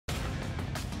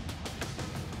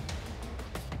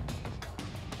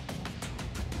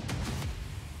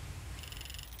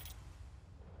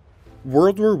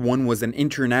World War I was an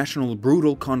international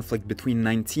brutal conflict between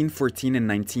 1914 and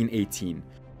 1918.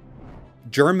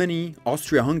 Germany,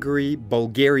 Austria-Hungary,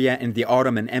 Bulgaria, and the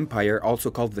Ottoman Empire,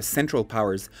 also called the Central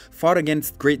Powers, fought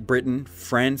against Great Britain,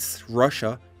 France,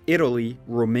 Russia, Italy,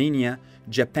 Romania,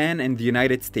 Japan, and the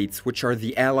United States, which are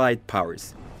the Allied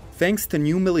powers. Thanks to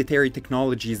new military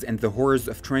technologies and the horrors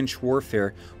of trench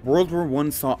warfare, World War I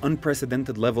saw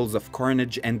unprecedented levels of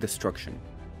carnage and destruction.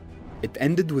 It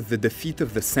ended with the defeat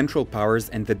of the Central Powers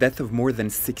and the death of more than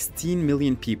 16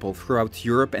 million people throughout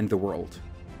Europe and the world.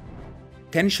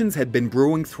 Tensions had been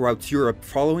brewing throughout Europe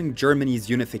following Germany's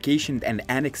unification and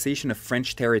annexation of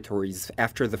French territories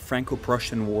after the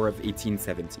Franco-Prussian War of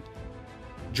 1870.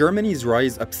 Germany's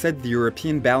rise upset the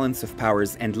European balance of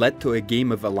powers and led to a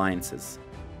game of alliances.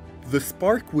 The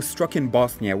spark was struck in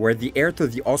Bosnia, where the heir to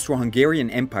the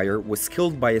Austro-Hungarian Empire was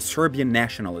killed by a Serbian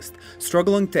nationalist,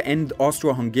 struggling to end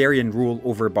Austro-Hungarian rule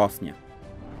over Bosnia.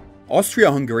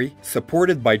 Austria-Hungary,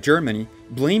 supported by Germany,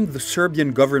 blamed the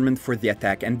Serbian government for the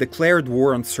attack and declared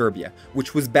war on Serbia,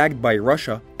 which was backed by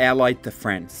Russia, allied to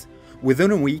France.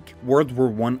 Within a week, World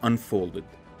War I unfolded.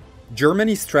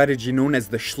 Germany's strategy, known as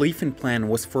the Schlieffen Plan,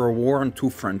 was for a war on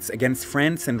two fronts against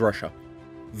France and Russia.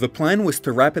 The plan was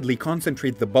to rapidly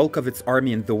concentrate the bulk of its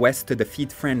army in the west to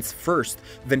defeat France first,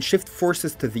 then shift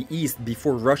forces to the east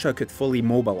before Russia could fully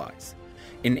mobilize.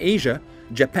 In Asia,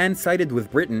 Japan sided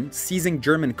with Britain, seizing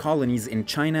German colonies in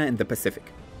China and the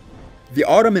Pacific. The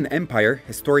Ottoman Empire,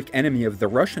 historic enemy of the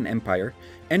Russian Empire,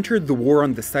 entered the war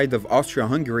on the side of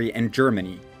Austria-Hungary and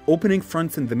Germany, opening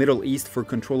fronts in the Middle East for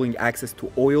controlling access to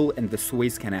oil and the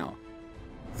Suez Canal.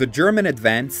 The German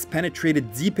advance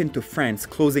penetrated deep into France,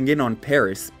 closing in on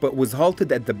Paris, but was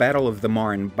halted at the Battle of the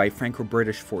Marne by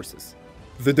Franco-British forces.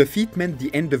 The defeat meant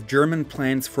the end of German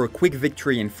plans for a quick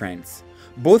victory in France.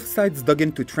 Both sides dug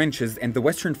into trenches, and the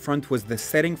Western Front was the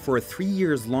setting for a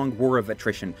 3-year-long war of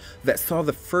attrition that saw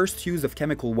the first use of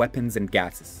chemical weapons and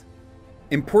gases.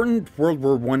 Important World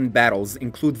War I battles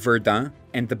include Verdun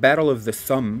and the Battle of the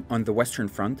Somme on the Western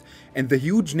Front, and the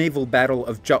huge naval battle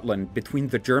of Jutland between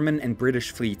the German and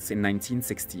British fleets in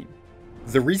 1916.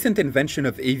 The recent invention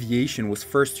of aviation was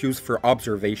first used for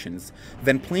observations,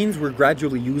 then planes were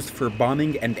gradually used for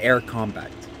bombing and air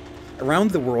combat.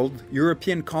 Around the world,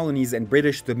 European colonies and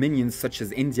British dominions such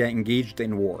as India engaged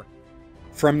in war.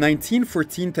 From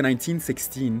 1914 to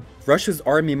 1916, Russia's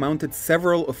army mounted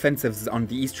several offensives on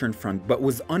the Eastern Front but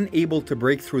was unable to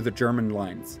break through the German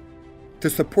lines. To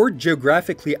support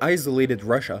geographically isolated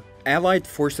Russia, Allied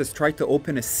forces tried to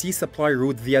open a sea supply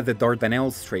route via the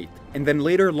Dardanelles Strait, and then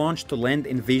later launched a land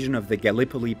invasion of the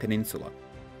Gallipoli Peninsula.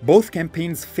 Both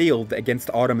campaigns failed against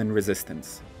Ottoman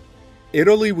resistance.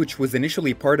 Italy, which was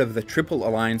initially part of the Triple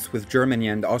Alliance with Germany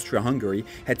and Austria-Hungary,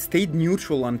 had stayed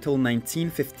neutral until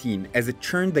 1915 as it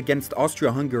turned against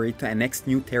Austria-Hungary to annex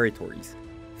new territories.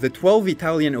 The 12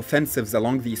 Italian offensives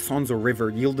along the Isonzo River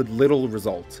yielded little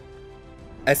result.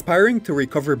 Aspiring to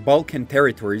recover Balkan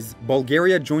territories,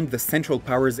 Bulgaria joined the Central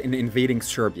Powers in invading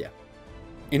Serbia.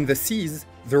 In the seas,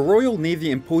 the Royal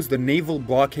Navy imposed a naval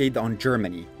blockade on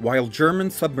Germany, while German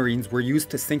submarines were used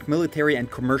to sink military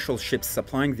and commercial ships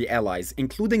supplying the Allies,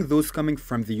 including those coming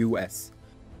from the US.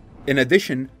 In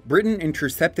addition, Britain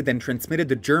intercepted and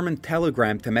transmitted a German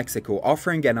telegram to Mexico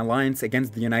offering an alliance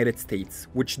against the United States,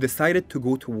 which decided to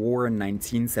go to war in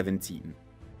 1917.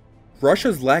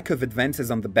 Russia's lack of advances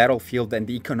on the battlefield and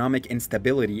the economic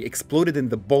instability exploded in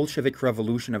the Bolshevik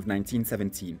Revolution of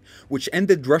 1917, which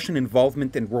ended Russian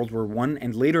involvement in World War I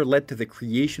and later led to the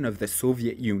creation of the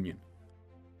Soviet Union.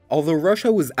 Although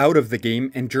Russia was out of the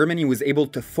game and Germany was able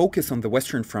to focus on the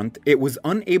Western Front, it was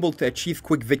unable to achieve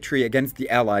quick victory against the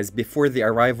Allies before the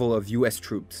arrival of US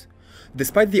troops.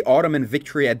 Despite the Ottoman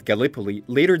victory at Gallipoli,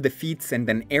 later defeats and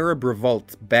an Arab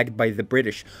revolt backed by the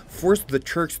British forced the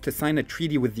Turks to sign a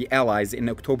treaty with the Allies in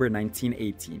October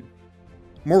 1918.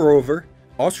 Moreover,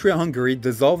 Austria-Hungary,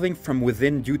 dissolving from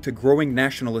within due to growing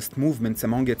nationalist movements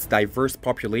among its diverse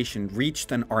population,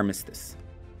 reached an armistice.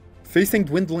 Facing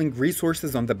dwindling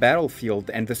resources on the battlefield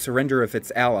and the surrender of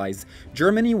its allies,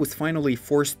 Germany was finally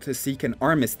forced to seek an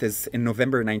armistice in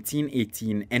November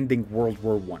 1918, ending World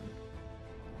War I.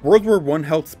 World War I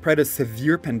helped spread a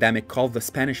severe pandemic called the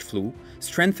Spanish flu,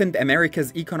 strengthened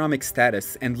America's economic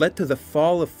status, and led to the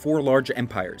fall of 4 large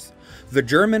empires. The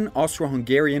German,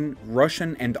 Austro-Hungarian,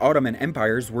 Russian, and Ottoman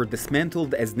empires were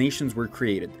dismantled as nations were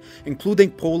created,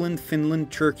 including Poland,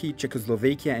 Finland, Turkey,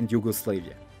 Czechoslovakia, and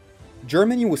Yugoslavia.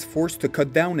 Germany was forced to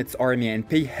cut down its army and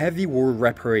pay heavy war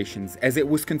reparations, as it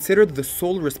was considered the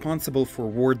sole responsible for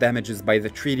war damages by the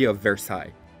Treaty of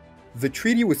Versailles. The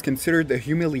treaty was considered a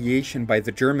humiliation by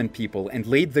the German people and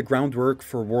laid the groundwork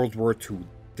for World War II.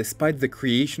 despite the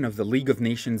creation of the League of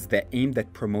Nations that aimed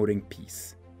at promoting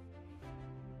peace.